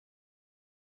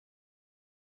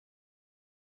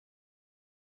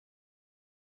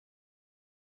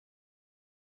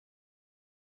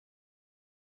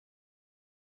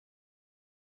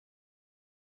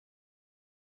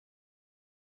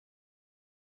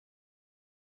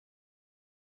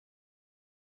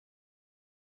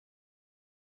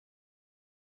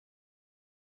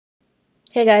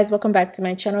Hey guys, welcome back to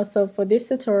my channel. So for this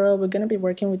tutorial, we're going to be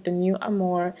working with the new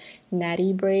Amour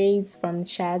Natty braids from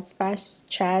Chad's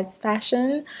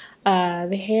Fashion.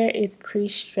 The hair is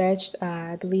pre-stretched.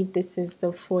 I believe this is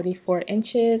the 44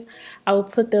 inches. I will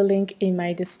put the link in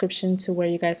my description to where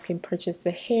you guys can purchase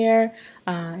the hair.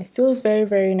 It feels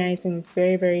very nice, and it's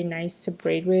very nice to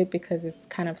braid with because it's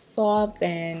kind of soft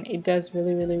and it does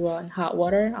really well in hot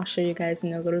water. I'll show you guys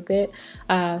in a little bit.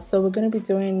 So we're going to be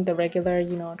doing the regular,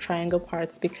 triangle parts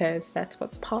because that's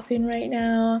what's popping right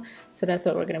now. So that's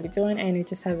what we're going to be doing, and it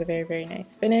just has a very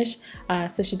nice finish.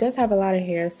 So she does have a lot of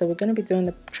hair, so we're going to be doing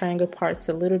the triangle parts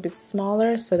a little bit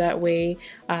smaller so that way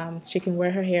she can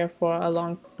wear her hair for a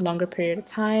longer period of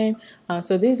time.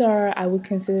 So these are, I would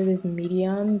consider this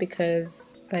medium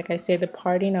because, like I said, the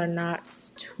parting are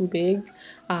not too big.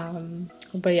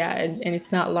 But yeah, and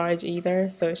it's not large either,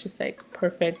 so it's just like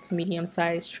perfect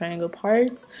medium-sized triangle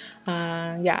parts.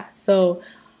 Yeah, so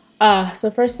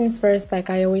first things first, like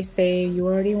I always say, you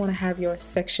already want to have your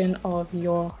section of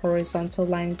your horizontal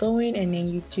line going, and then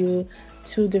you do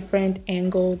two different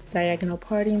angled diagonal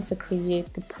parting to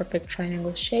create the perfect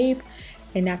triangle shape.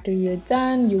 And after you're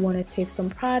done, you want to take some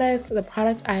products. The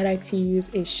product I like to use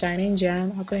is Shine and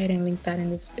Jam. I'll go ahead and link that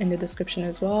in the description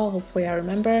as well. Hopefully I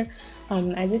remember.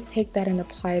 I just take that and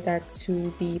apply that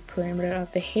to the perimeter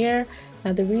of the hair.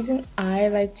 Now the reason I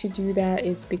like to do that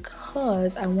is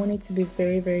because I want it to be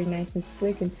very nice and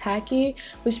slick and tacky,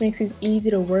 which makes it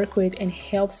easy to work with and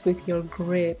helps with your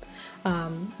grip.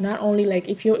 Not only like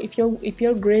if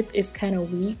your grip is kind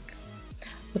of weak,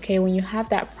 okay, when you have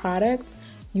that product,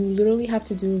 you literally have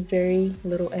to do very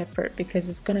little effort because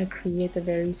it's going to create a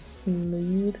very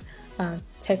smooth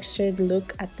textured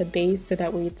look at the base, so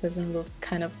that way it doesn't look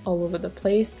kind of all over the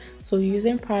place. So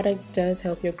using product does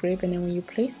help your grip. And then when you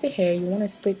place the hair, you want to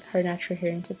split her natural hair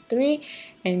into 3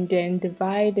 and then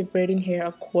divide the braiding hair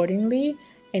accordingly.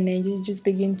 And then you just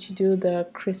begin to do the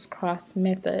crisscross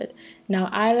method. Now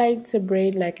I like to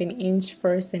braid like 1 inch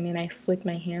first, and then I flip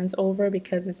my hands over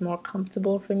because it's more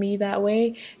comfortable for me that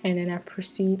way, and then I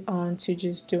proceed on to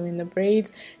just doing the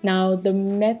braids. Now the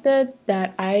method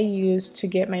that I use to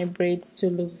get my braids to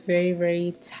look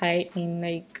very tight and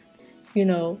like,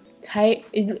 tight,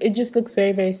 it just looks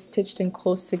very stitched and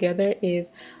close together,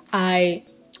 is I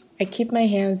keep my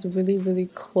hands really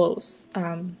close.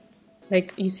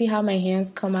 Like you see how my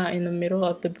hands come out in the middle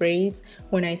of the braids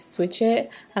when I switch it?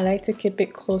 I like to keep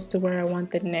it close to where I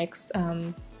want the next,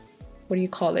 what do you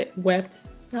call it?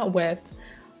 Not weft,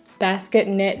 basket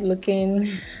net looking,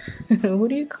 what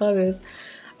do you call this?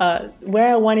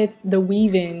 Where I wanted the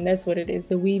weave-in, that's what it is,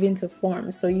 the weave-in to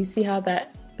form. So you see how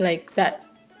that, like that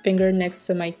finger next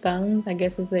to my thumb, I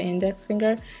guess is the index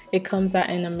finger, it comes out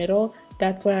in the middle.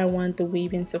 That's where I want the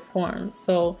weave-in to form.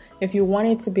 So if you want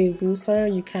it to be looser,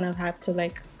 you kind of have to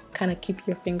like kind of keep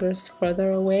your fingers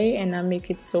further away and not make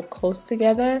it so close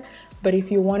together. But if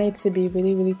you want it to be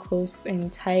really close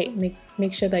and tight,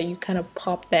 make sure that you kind of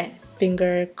pop that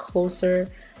finger closer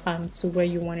to where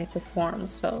you want it to form.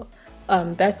 So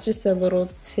that's just a little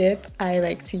tip I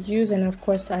like to use. And of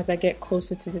course, as I get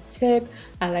closer to the tip,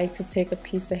 I like to take a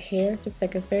piece of hair, just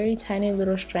like a very tiny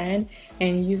little strand,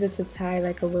 and use it to tie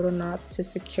like a little knot to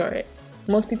secure it.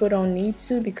 Most people don't need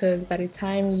to, because by the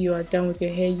time you are done with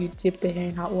your hair, you dip the hair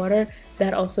in hot water.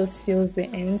 That also seals the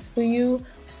ends for you,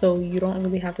 so you don't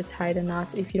really have to tie the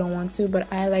knots if you don't want to. But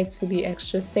I like to be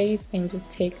extra safe and just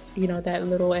take, that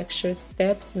little extra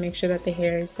step to make sure that the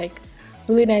hair is like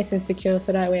really nice and secure,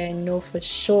 so that way I know for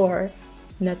sure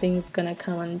nothing's gonna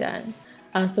come undone.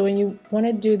 So when you want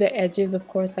to do the edges, of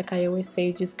course, like I always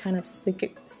say, just kind of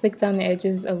slick down the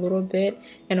edges a little bit,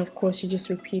 and of course you just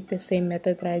repeat the same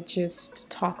method that I just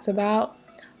talked about.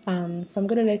 So I'm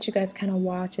gonna let you guys kind of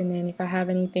watch, and then if I have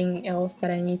anything else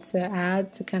that I need to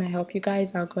add to kind of help you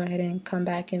guys, I'll go ahead and come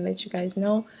back and let you guys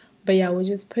know. But yeah, we're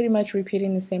just pretty much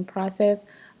repeating the same process.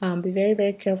 Be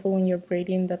very careful when you're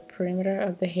braiding the perimeter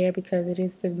of the hair, because it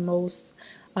is the most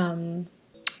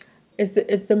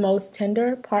it's the most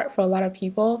tender part for a lot of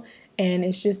people, and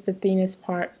it's just the thinnest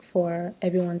part for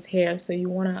everyone's hair. So you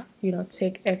want to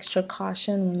take extra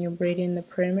caution when you're braiding the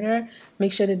perimeter.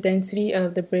 Make sure the density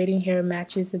of the braiding hair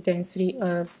matches the density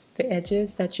of the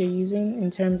edges that you're using, in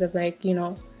terms of like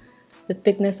the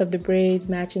thickness of the braids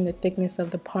matching the thickness of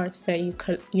the parts that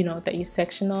you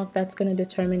section off. That's going to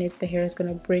determine if the hair is going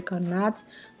to break or not.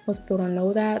 Most people don't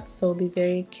know that, so be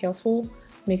very careful.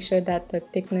 Make sure that the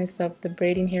thickness of the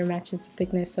braiding hair matches the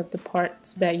thickness of the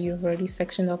parts that you've already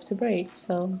sectioned off to braid.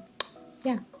 So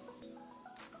yeah.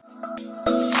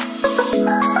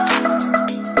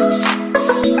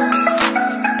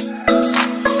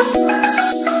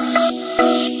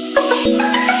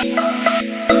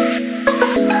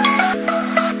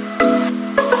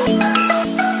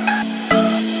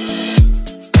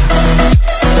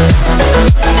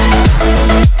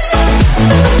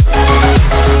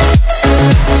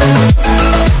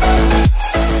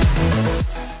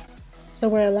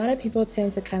 people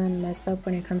tend to kind of mess up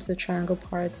when it comes to triangle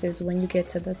parts is when you get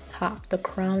to the top, the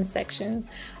crown section.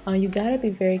 You gotta be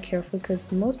very careful because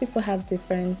most people have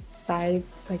different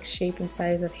size, like shape and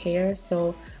size of hair.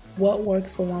 So what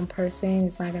works for one person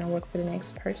is not gonna work for the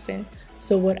next person.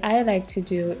 So what I like to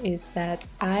do is that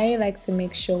I like to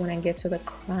make sure when I get to the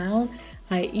crown,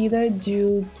 I either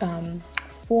do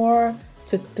 4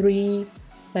 to 3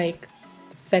 like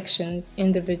sections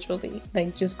individually,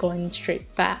 like just going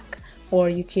straight back. Or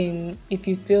you can, if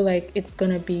you feel like it's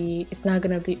not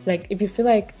gonna be like, if you feel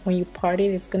like when you part it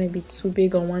it's gonna be too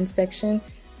big on one section,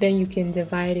 then you can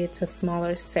divide it to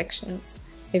smaller sections,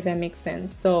 if that makes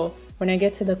sense. So when I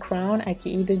get to the crown, I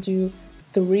can either do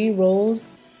 3 rows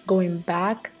going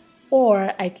back,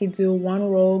 or I could do 1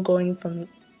 row going from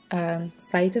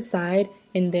side to side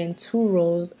and then 2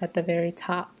 rows at the very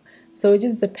top. So it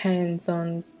just depends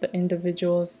on the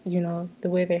individuals, you know, the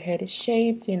way their head is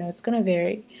shaped, you know, it's gonna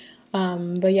vary.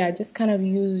 But yeah, just kind of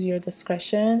use your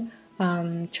discretion.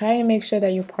 Try and make sure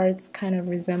that your parts kind of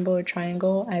resemble a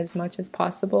triangle as much as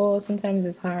possible. Sometimes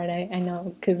it's hard, I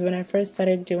know, because when I first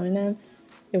started doing them,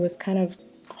 it was kind of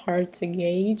hard to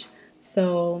gauge.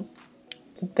 So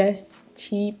the best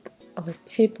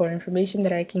tip or information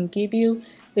that I can give you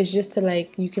is just to,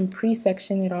 like, you can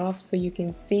pre-section it off so you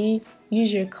can see,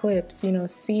 use your clips, you know,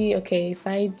 see, okay, if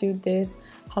I do this,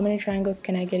 how many triangles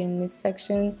can I get in this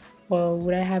section? Or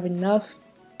would I have enough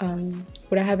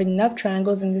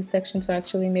triangles in this section to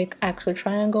actually make actual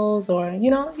triangles? Or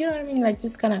you know what I mean, like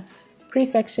just kind of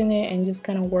pre-section it and just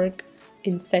kind of work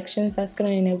in sections. That's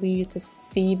gonna enable you to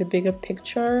see the bigger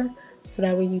picture, so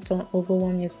that way you don't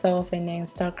overwhelm yourself and then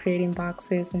start creating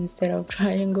boxes instead of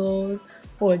triangles,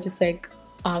 or just like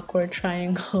awkward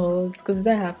triangles, because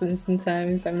that happens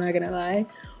sometimes, I'm not gonna lie.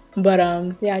 But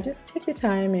yeah, just take your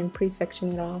time and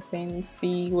pre-section it off and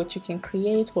see what you can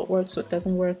create, what works, what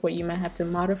doesn't work, what you might have to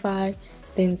modify,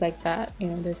 things like that. You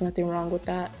know, there's nothing wrong with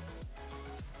that.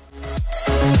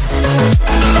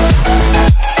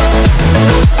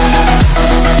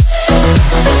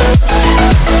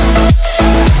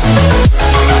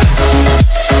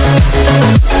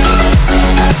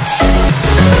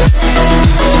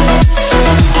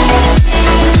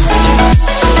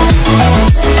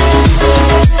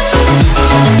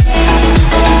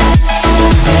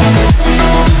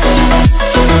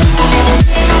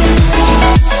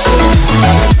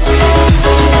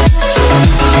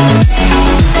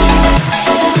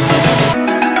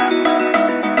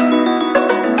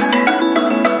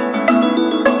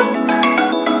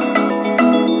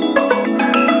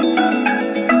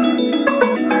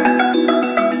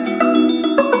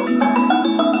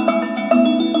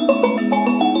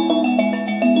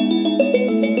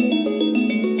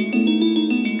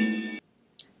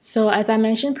 So as I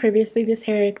mentioned previously, this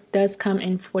hair does come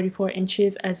in 44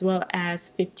 inches as well as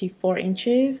 54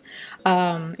 inches.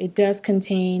 It does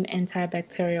contain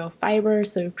antibacterial fiber,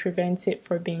 so it prevents it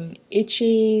from being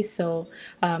itchy. So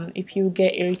if you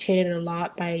get irritated a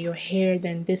lot by your hair,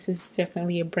 then this is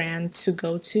definitely a brand to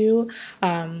go to.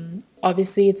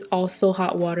 Obviously, it's also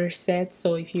hot water set,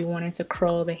 so if you wanted to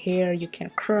curl the hair, you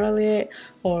can curl it,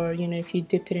 or you know, if you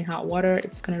dipped it in hot water,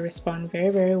 it's going to respond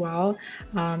very well.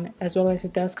 As well as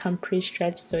it does come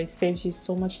pre-stretched, so it saves you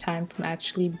so much time from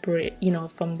actually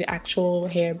from the actual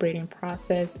hair braiding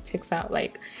process. It takes out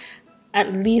like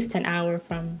at least an hour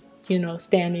from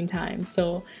standing time.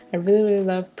 So I really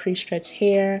love pre-stretched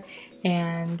hair,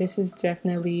 and this is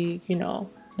definitely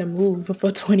the move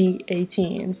for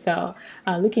 2018. So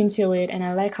look into it, and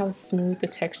I like how smooth the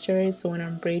texture is, so when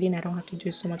I'm braiding I don't have to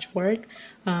do so much work.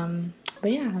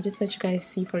 But yeah, I'll just let you guys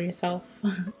see for yourself.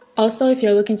 Also, if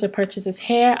you're looking to purchase this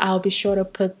hair, I'll be sure to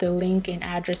put the link and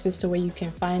addresses to where you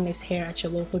can find this hair at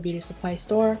your local beauty supply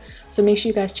store, so make sure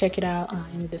you guys check it out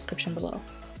in the description below.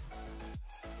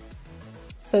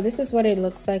 So this is what it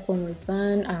looks like when we're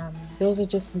done. Those are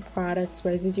just some products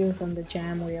residue from the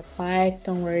jam we applied.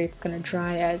 Don't worry, it's gonna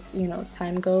dry as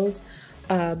time goes.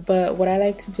 But what I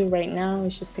like to do right now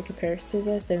is just take a pair of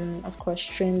scissors and of course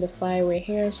trim the flyaway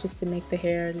hairs just to make the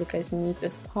hair look as neat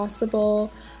as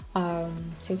possible.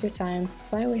 Take your time.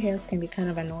 Flyaway hairs can be kind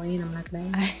of annoying, I'm not gonna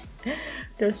lie.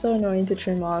 They're so annoying to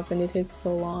trim off and they take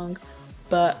so long.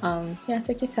 But yeah,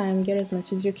 take your time, get as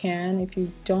much as you can. If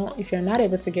you're not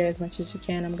able to get as much as you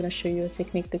can, I'm gonna show you a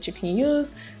technique that you can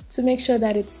use to make sure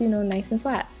that it's nice and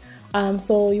flat.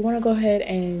 So you want to go ahead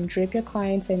and drape your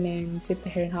clients and then dip the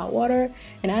hair in hot water.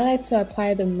 And I like to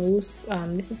apply the mousse.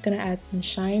 This is going to add some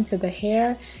shine to the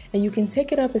hair, and you can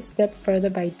take it up a step further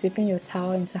by dipping your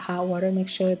towel into hot water. Make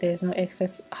sure there's no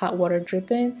excess hot water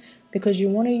dripping, because you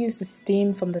want to use the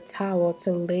steam from the towel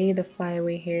to lay the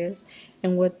flyaway hairs.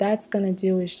 And what that's going to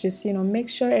do is just, you know, make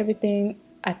sure everything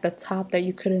at the top that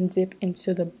you couldn't dip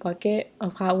into the bucket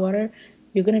of hot water,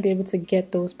 you're going to be able to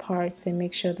get those parts and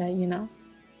make sure that, you know,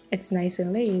 it's nice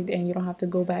and laid and you don't have to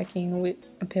go back in with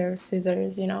a pair of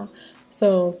scissors, you know.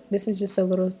 So this is just a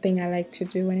little thing I like to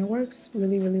do, and it works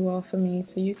really well for me.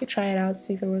 So you could try it out,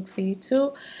 see if it works for you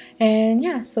too. And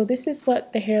yeah, so this is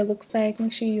what the hair looks like.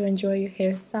 Make sure you enjoy your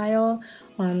hairstyle.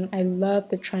 I love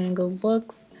the triangle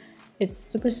looks. It's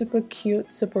super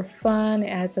cute, super fun. It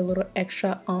adds a little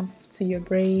extra oomph to your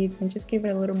braids and just give it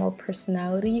a little more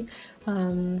personality.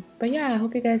 But yeah, I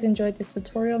hope you guys enjoyed this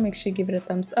tutorial. Make sure you give it a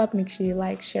thumbs up. Make sure you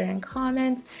like, share, and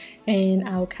comment. And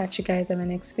I'll catch you guys in my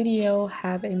next video.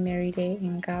 Have a merry day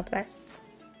and God bless.